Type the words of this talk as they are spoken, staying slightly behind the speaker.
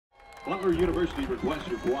Butler University requests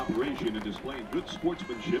your cooperation in displaying good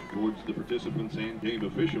sportsmanship towards the participants and game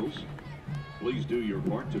officials. Please do your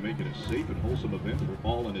part to make it a safe and wholesome event for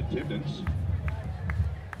all in attendance.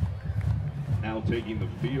 Now taking the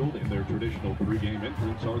field in their traditional pregame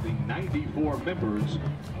entrance are the 94 members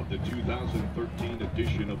of the 2013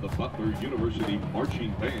 edition of the Butler University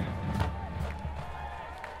Marching Band.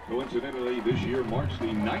 Coincidentally, this year marks the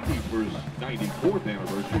 94th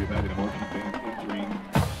anniversary of having a marching band entering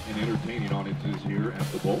and entertaining audiences here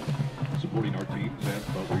at the Bowl, supporting our teams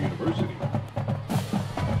at Butler University.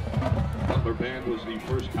 Butler Band was the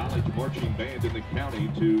first college marching band in the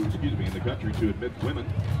country to admit women.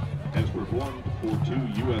 Has performed for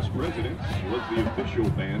 2 U.S. presidents, was the official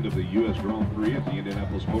band of the U.S. Grand Prix at the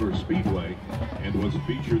Indianapolis Motor Speedway, and was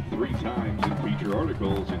featured 3 times in feature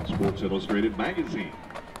articles in Sports Illustrated magazine.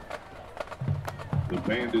 The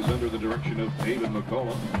band is under the direction of David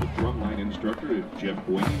McCullough. The drumline instructor is Jeff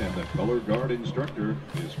Wayne, and the color guard instructor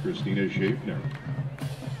is Christina Schaffner.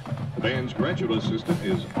 The band's graduate assistant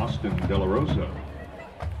is Austin Delarosa.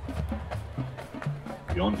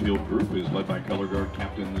 The on-field group is led by color guard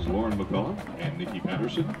captains Lauren McCullough and Nikki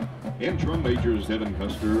Patterson, and drum majors Devin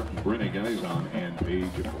Custer, Brenna Geizon, and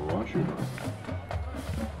Paige Rosher.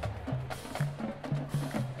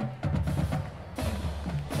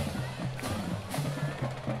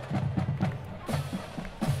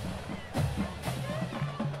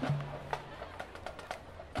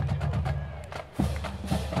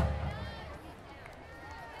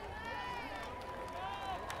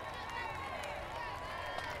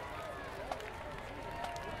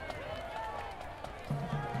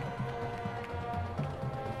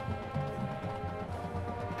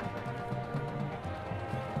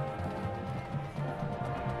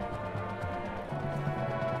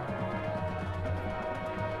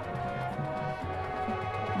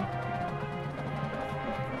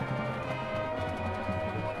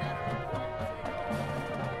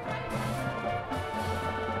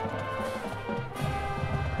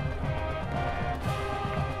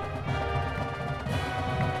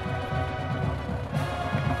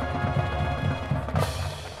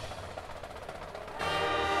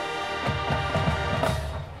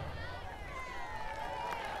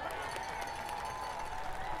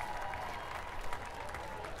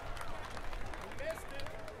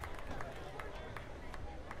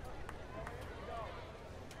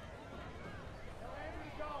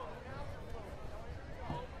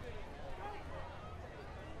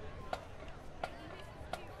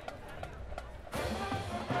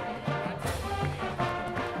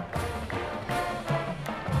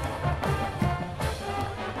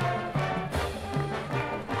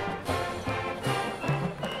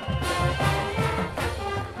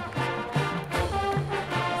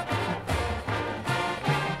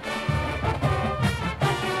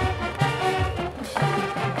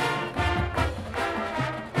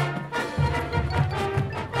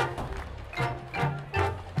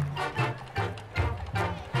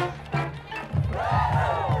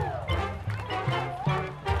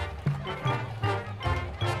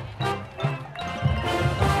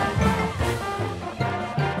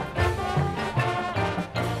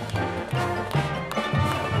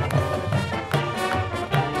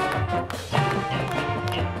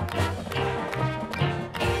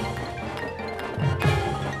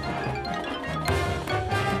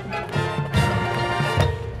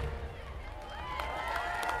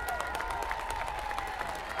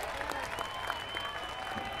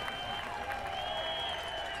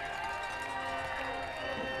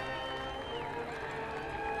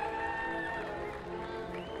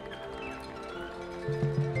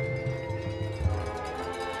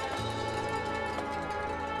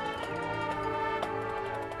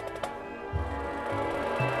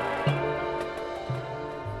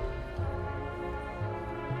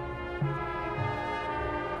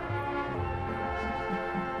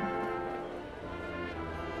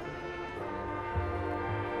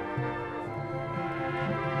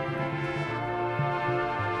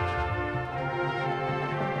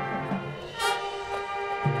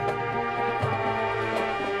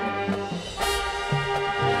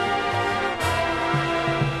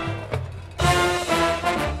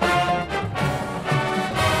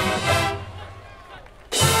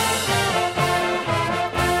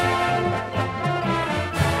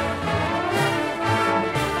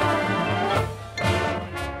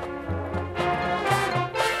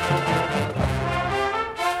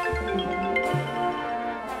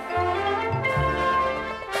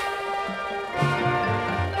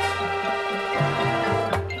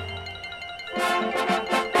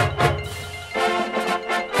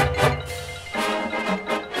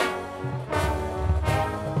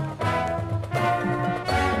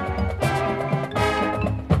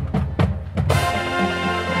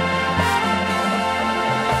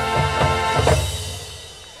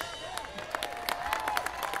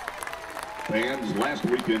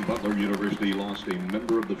 again, Butler University lost a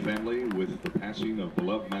member of the family with the passing of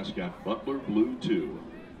beloved mascot Butler Blue 2.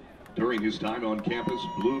 During his time on campus,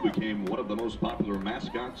 Blue became one of the most popular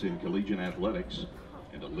mascots in collegiate athletics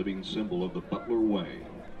and a living symbol of the Butler way.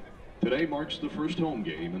 Today marks the first home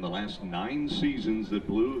game in the last 9 seasons that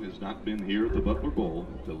Blue has not been here at the Butler Bowl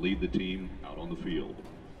to lead the team out on the field.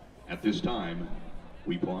 At this time,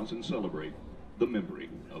 we pause and celebrate the memory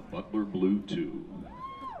of Butler Blue 2.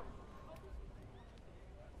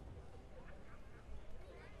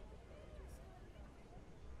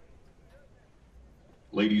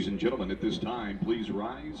 Ladies and gentlemen, at this time, please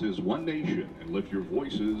rise as one nation and lift your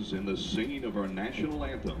voices in the singing of our national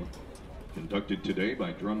anthem, conducted today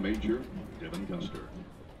by Drum Major Devin Custer.